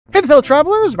fellow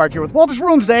travelers, Mark here with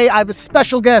Wolters. Today I have a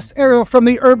special guest, Ariel from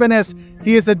the Urbanist.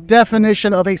 He is a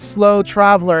definition of a slow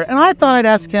traveler, and I thought I'd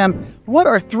ask him, what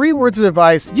are 3 words of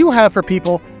advice you have for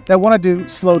people that want to do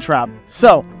slow travel?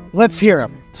 So, let's hear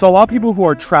him. So a lot of people who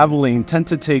are traveling tend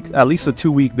to take at least a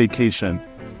 2-week vacation.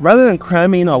 Rather than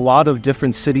cramming a lot of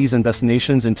different cities and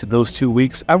destinations into those 2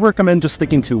 weeks, I recommend just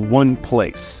sticking to one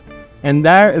place. And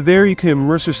there you can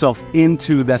immerse yourself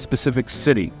into that specific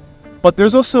city. But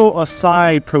there's also a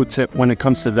side pro tip when it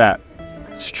comes to that.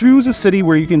 Choose a city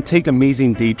where you can take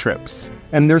amazing day trips.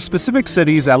 And there's specific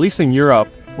cities, at least in Europe,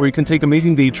 where you can take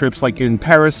amazing day trips. Like in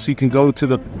Paris, you can go to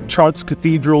the Chartres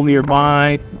Cathedral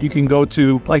nearby. You can go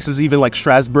to places even like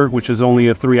Strasbourg, which is only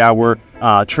a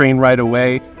 3-hour train ride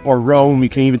away. Or Rome, you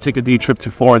can even take a day trip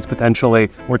to Florence potentially,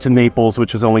 or to Naples,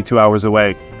 which is only 2 hours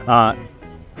away.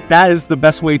 That is the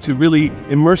best way to really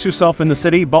immerse yourself in the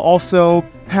city, but also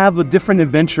have a different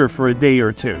adventure for a day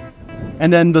or two.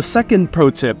 And then the second pro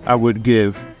tip I would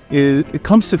give is it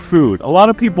comes to food. A lot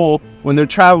of people, when they're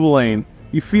traveling,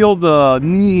 you feel the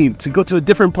need to go to a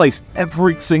different place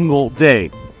every single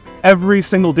day. Every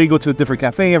single day go to a different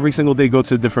cafe, every single day go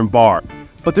to a different bar.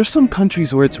 But there's some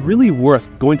countries where it's really worth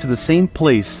going to the same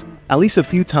place at least a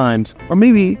few times, or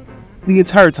maybe the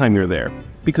entire time you're there.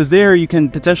 Because there you can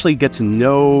potentially get to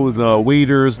know the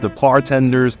waiters, the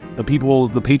bartenders, the people,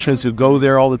 the patrons who go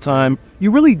there all the time. You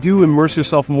really do immerse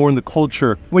yourself more in the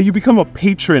culture when you become a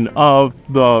patron of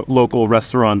the local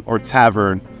restaurant or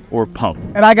tavern or pub.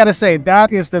 And I gotta say,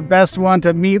 that is the best one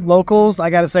to meet locals. I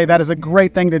gotta say, that is a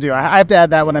great thing to do. I have to add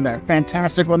that one in there.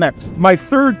 Fantastic one there. My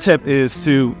third tip is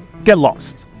to get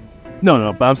lost.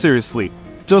 No, but I'm seriously.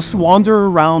 Just wander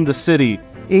around the city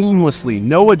aimlessly,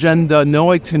 no agenda,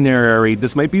 no itinerary.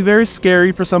 This might be very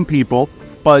scary for some people,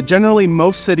 but generally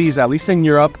most cities, at least in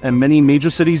Europe and many major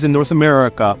cities in North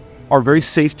America, are very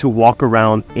safe to walk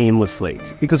around aimlessly.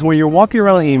 Because when you're walking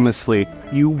around aimlessly,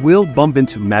 you will bump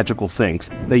into magical things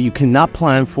that you cannot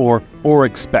plan for or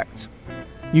expect.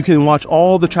 You can watch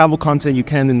all the travel content you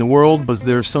can in the world, but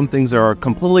there are some things that are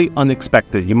completely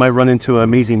unexpected. You might run into an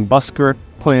amazing busker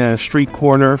playing at a street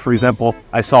corner. For example,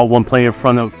 I saw one playing in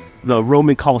front of the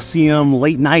Roman Colosseum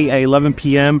late night at 11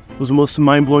 p.m. It was the most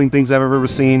mind-blowing things I've ever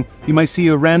seen. You might see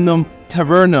a random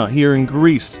taverna here in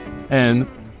Greece and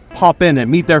pop in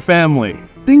and meet their family.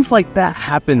 Things like that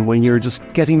happen when you're just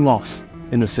getting lost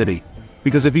in the city.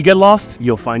 Because if you get lost,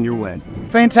 you'll find your way.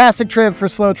 Fantastic trip for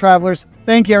slow travelers.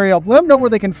 Thank you, Ariel. Let them know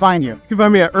where they can find you. You can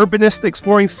find me at Urbanist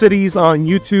Exploring Cities on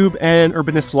YouTube and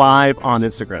Urbanist Live on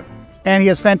Instagram. And he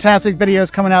has fantastic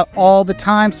videos coming out all the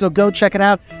time, so go check it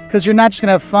out, because you're not just going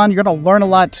to have fun, you're going to learn a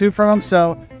lot too from him.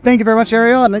 So thank you very much,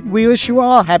 Ariel, and we wish you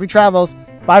all happy travels.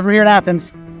 Bye from here in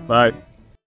Athens. Bye.